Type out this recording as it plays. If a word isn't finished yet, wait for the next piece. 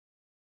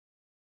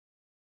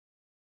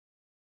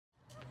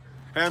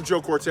Hey, I'm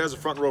Joe Cortez of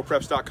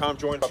FrontRowPreps.com,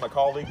 joined by my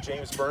colleague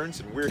James Burns,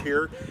 and we're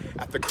here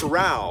at the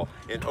Corral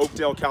in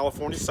Oakdale,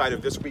 California, site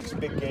of this week's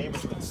big game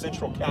between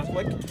Central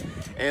Catholic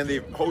and the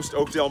host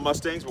Oakdale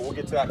Mustangs, but we'll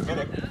get to that in a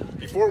minute.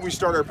 Before we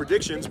start our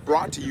predictions,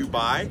 brought to you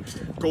by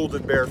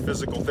Golden Bear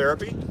Physical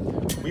Therapy,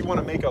 we want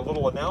to make a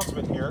little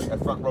announcement here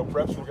at Front Row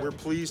Preps. We're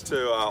pleased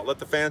to let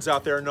the fans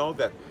out there know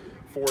that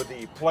for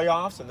the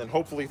playoffs and then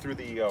hopefully through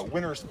the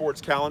winter sports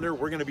calendar,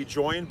 we're going to be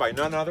joined by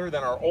none other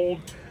than our old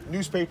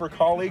newspaper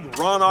colleague,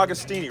 Ron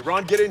Agostini.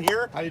 Ron, get in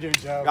here. How you doing,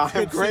 Joe?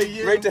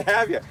 Great to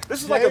have you.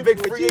 This is like a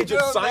big free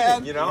agent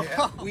signing, you know?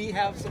 Yeah. We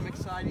have some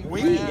exciting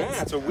plans.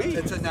 Yeah, it's a we.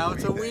 Now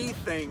it's a we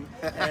thing,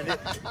 and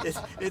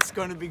it's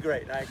going to be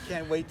great. I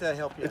can't wait to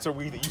help you. It's a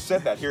we. You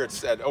said that here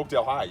at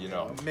Oakdale High, you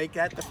know. Make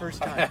that the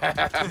first time.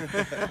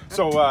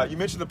 So you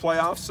mentioned the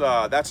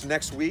playoffs. That's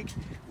next week.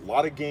 A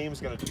lot of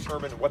games going to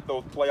determine what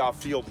the playoff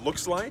field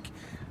looks like.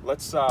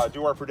 Let's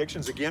do our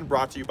predictions again,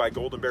 brought to you by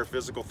Golden Bear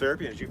Physical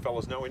Therapy. As you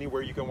fellas know,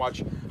 anywhere you can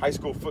watch high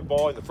school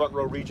football in the Front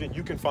Row region,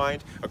 you can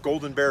find a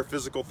Golden Bear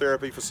Physical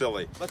Therapy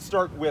facility. Let's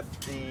start with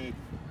the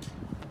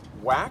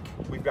WAC.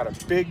 We've got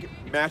a big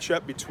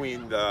matchup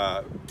between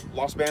the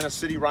Los Banos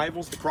city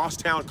rivals, the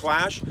crosstown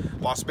clash.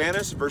 Los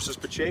Banos versus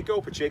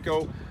Pacheco.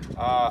 Pacheco,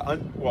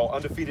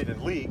 undefeated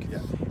in league,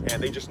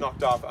 and they just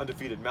knocked off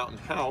undefeated Mountain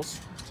House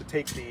to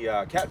take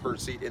the catbird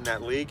seat in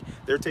that league.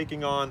 They're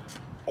taking on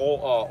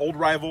old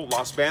rival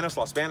Los Banos.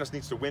 Los Banos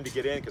needs to win to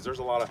get in because there's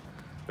a lot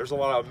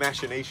of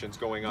machinations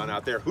going on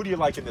out there. Who do you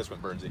like in this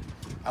one, Bernsey?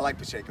 I like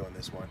Pacheco in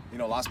this one. You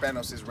know, Los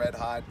Banos is red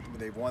hot.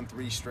 They've won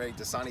 3 straight.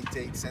 Dasani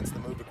Tate, since the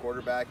move to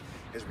quarterback,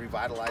 has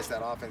revitalized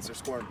that offense. They're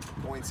scoring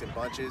points in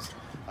bunches.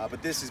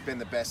 But this has been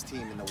the best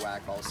team in the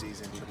WAC all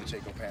season, the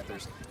Pacheco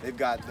Panthers. They've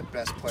got the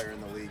best player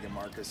in the league in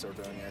Marcus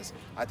Ordonez.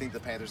 I think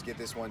the Panthers get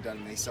this one done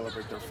and they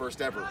celebrate their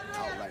first ever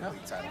outright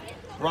league title.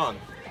 Ron,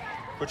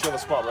 put you on the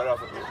spot right off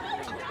of here.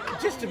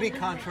 Just to be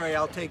contrary,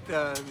 I'll take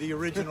the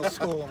original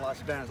school in Los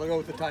Banos. I'll go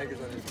with the Tigers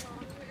on this one.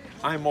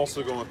 I'm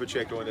also going with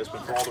Pacheco in this,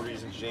 but for all the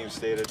reasons James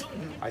stated,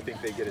 I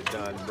think they get it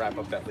done, wrap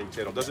up that league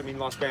title. Doesn't mean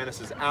Los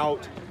Banos is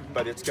out,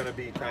 but it's going to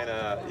be kind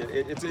of,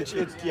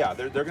 yeah,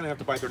 they're going to have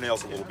to bite their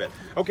nails a little bit.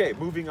 Okay,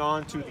 moving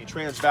on to the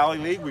Trans Valley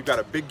League. We've got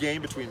a big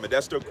game between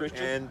Modesto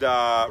Christian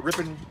and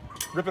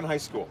Ripon High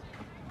School.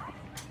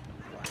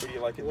 What do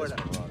you like in this one,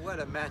 Ron? What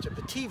a matchup.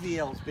 The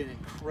TVL's been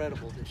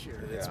incredible this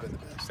year. It's been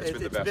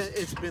the best.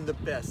 It's been the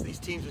best. These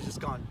teams have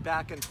just gone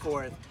back and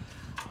forth.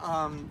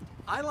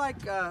 I like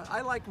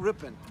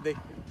Ripon.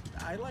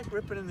 I like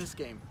Ripon in this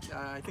game.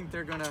 I think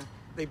they bounced back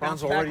last week.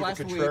 Ron's already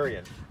the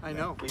contrarian. I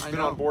know. He's been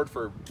on board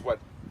for what,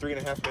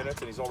 3.5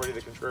 minutes, and he's already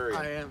the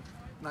contrarian.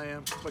 I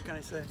am. What can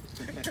I say?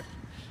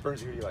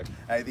 Bernsey, who do you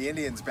like? The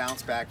Indians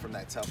bounced back from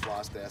that tough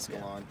loss to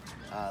Escalon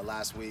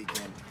last week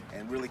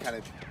and really kind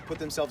of put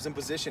themselves in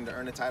position to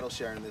earn a title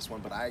share in this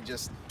one. But I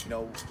just,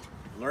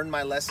 learned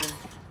my lesson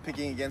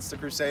picking against the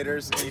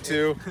Crusaders. Me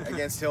too.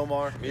 Against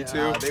Hillmar. Me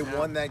too. They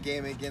won that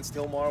game against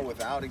Hillmar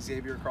without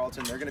Xavier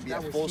Carlton. They're going to be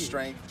at full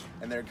strength,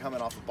 and they're coming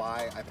off a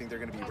bye. I think they're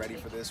going to be ready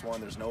for this one.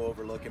 There's no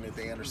overlooking it.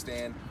 They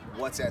understand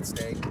what's at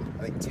stake.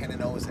 I think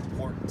 10-0 is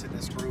important to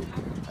this group.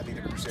 I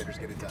think the Crusaders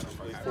get it done.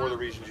 For the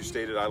reasons you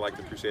stated, I like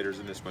the Crusaders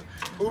in this one.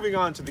 Moving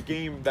on to the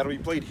game that'll be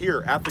played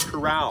here at the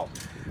Corral.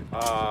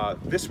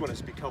 This one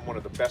has become one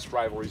of the best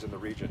rivalries in the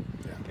region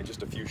in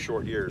just a few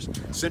short years.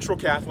 Central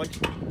Catholic,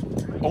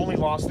 only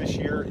loss this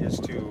year is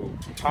to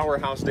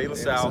Powerhouse De La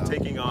Salle,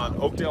 taking on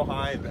Oakdale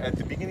High. At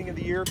the beginning of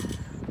the year,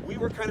 we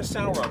were kind of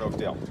sour on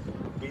Oakdale.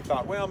 We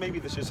thought, well, maybe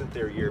this isn't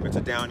their year, but it's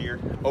a down year.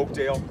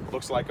 Oakdale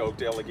looks like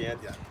Oakdale again.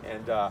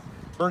 And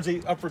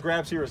Bernsey, up for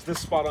grabs here is this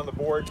spot on the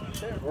board.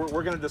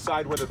 We're going to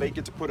decide whether they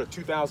get to put a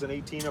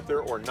 2018 up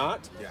there or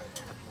not.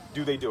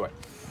 Do they do it?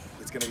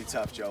 It's going to be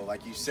tough, Joe.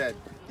 Like you said,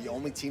 the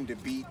only team to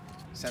beat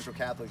Central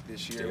Catholic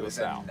this year was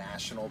a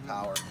national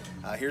power.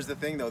 Here's the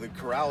thing, though. The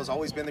Corral has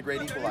always been the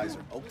great equalizer.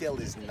 Oakdale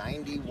is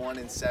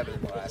 91-7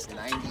 in the last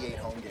 98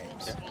 home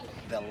games.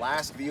 The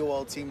last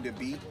VOL team to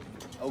beat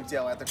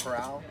Oakdale at the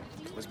Corral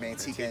was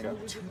Manteca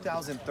in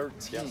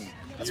 2013.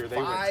 That's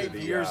 5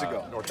 years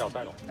ago. NorCal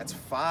title. That's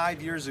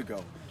 5 years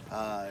ago.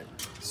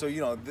 So,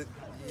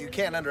 you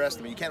can't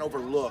underestimate, you can't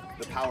overlook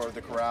the power of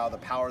the Corral, the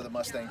power of the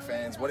Mustang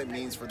fans, what it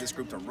means for this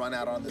group to run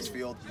out on this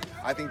field.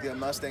 I think the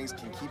Mustangs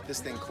can keep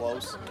this thing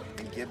close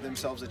and give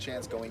themselves a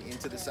chance going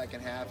into the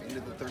second half, into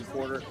the third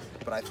quarter.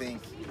 But I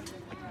think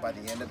by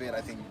the end of it,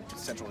 I think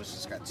Central has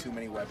just got too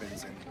many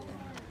weapons and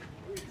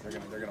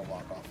they're gonna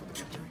walk off with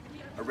a victory.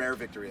 A rare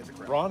victory at the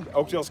Corral. Ron,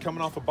 Oakdale's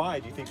coming off a bye.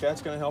 Do you think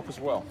that's going to help as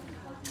well?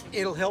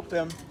 It'll help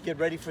them get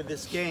ready for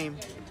this game,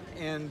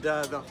 and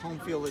the home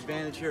field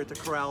advantage here at the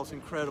Corral is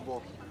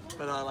incredible.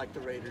 But I like the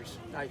Raiders.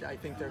 I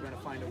think they're going to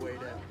find a way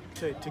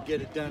to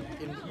get it done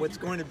in what's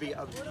going to be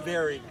a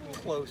very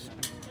close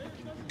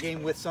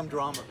game with some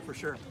drama, for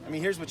sure. I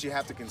mean, here's what you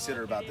have to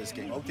consider about this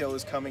game. Oakdale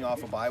is coming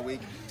off a bye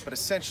week, but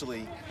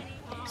essentially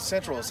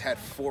Central has had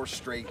 4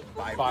 straight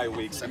bye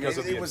weeks because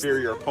of the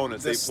inferior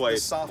opponents they played.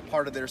 The soft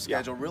part of their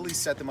schedule really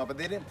set them up, but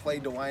they didn't play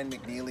DeWine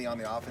McNeely on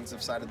the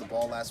offensive side of the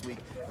ball last week,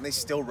 and they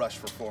still rushed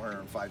for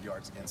 405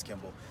 yards against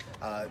Kimball.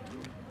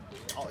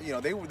 You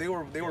know, they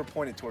were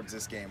pointed towards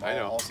this game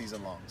all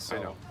season long. So.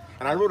 I know.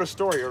 And I wrote a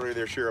story earlier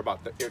this year about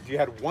if you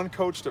had one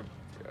coach to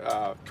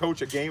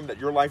coach a game that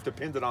your life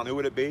depended on, who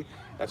would it be?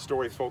 That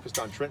story focused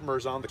on Trent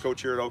Merzon, the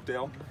coach here at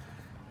Oakdale.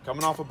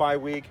 Coming off a bye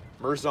week,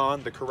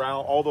 Merzon, the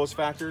Corral, all those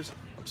factors,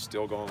 I'm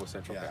still going with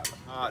Central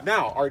Catholic.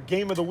 Now, our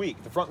game of the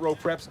week, the Front Row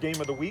Preps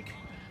game of the week,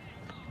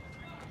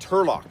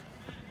 Turlock,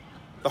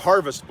 the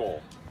Harvest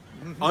Bowl.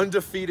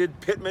 Undefeated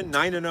Pittman,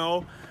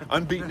 9-0,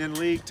 unbeaten in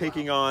league,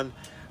 taking on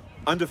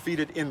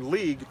undefeated in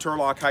league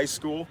Turlock High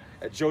School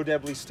at Joe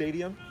Debley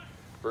Stadium.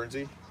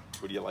 Bernsey,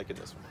 who do you like in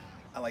this one?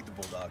 I like the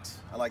Bulldogs.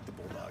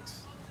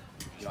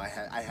 You know,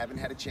 I haven't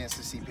had a chance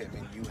to see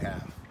Pittman. You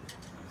have.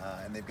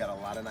 And they've got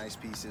a lot of nice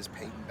pieces.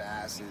 Peyton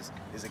Bass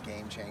is a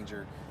game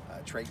changer.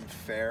 Trayton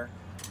Fair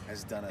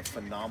has done a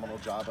phenomenal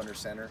job under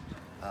center.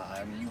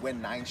 I mean, you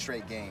win 9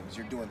 straight games,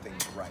 you're doing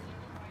things right.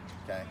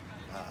 Okay.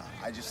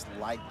 I just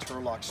like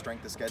Turlock's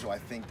strength of schedule. I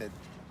think that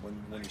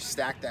when you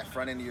stack that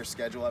front end of your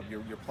schedule up,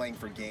 you're playing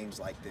for games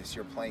like this.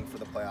 You're playing for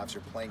the playoffs.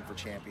 You're playing for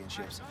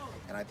championships.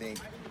 And I think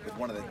with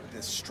one of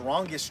the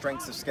strongest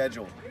strengths of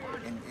schedule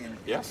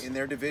in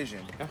their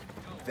division,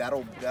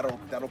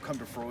 that'll come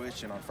to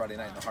fruition on Friday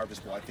night in the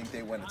Harvest Bowl. I think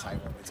they win a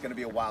tight one. It's going to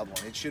be a wild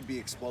one. It should be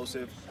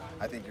explosive.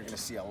 I think you're going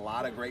to see a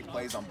lot of great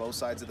plays on both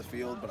sides of the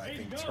field, but I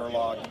think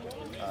Turlock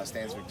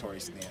stands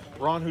victorious in the end.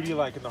 Ron, who do you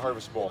like in the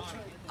Harvest Bowl?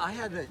 I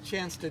had the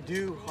chance to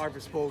do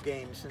Harvest Bowl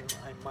games in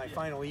my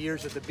final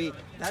years at the beat.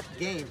 That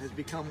game has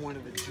become one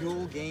of the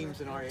jewel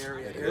games in our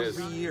area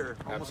every year,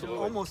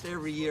 almost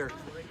every year.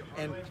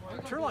 And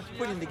Turlock's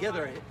putting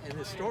together an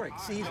historic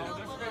season.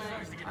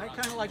 I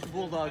kind of like the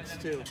Bulldogs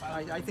too.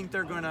 I think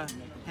they're going to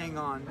hang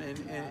on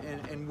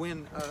and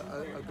win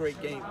a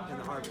great game in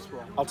the Harvest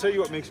Bowl. I'll tell you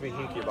what makes me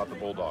hinky about the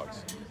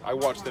Bulldogs. I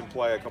watched them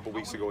play a couple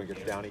weeks ago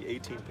against Downey.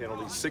 18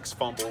 penalties, 6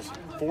 fumbles,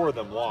 4 of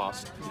them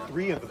lost,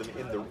 3 of them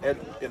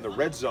in the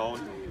red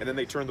zone, and then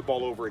they turned the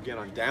ball over again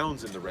on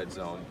downs in the red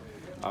zone.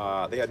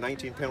 They had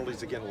 19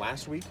 penalties again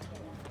last week.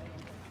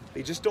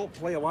 They just don't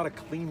play a lot of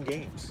clean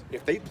games.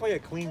 If they play a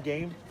clean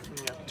game,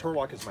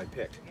 Turlock is my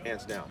pick,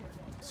 hands down.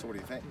 So what do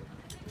you think?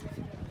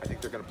 I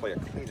think they're going to play a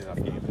clean enough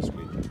game this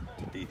week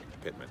to beat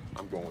Pittman.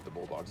 I'm going with the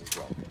Bulldogs as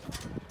well.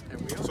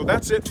 So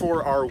that's it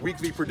for our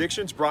weekly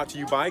predictions, brought to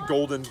you by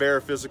Golden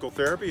Bear Physical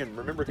Therapy. And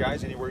remember,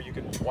 guys, anywhere you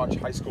can watch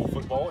high school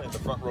football in the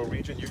Front Row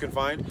region, you can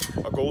find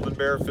a Golden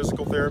Bear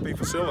Physical Therapy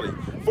facility.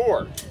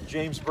 For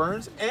James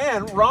Burns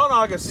and Ron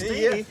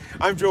Agostini,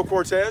 I'm Joe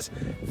Cortez.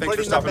 Thanks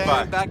for stopping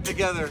by. Back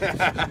together.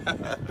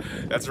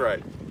 That's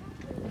right.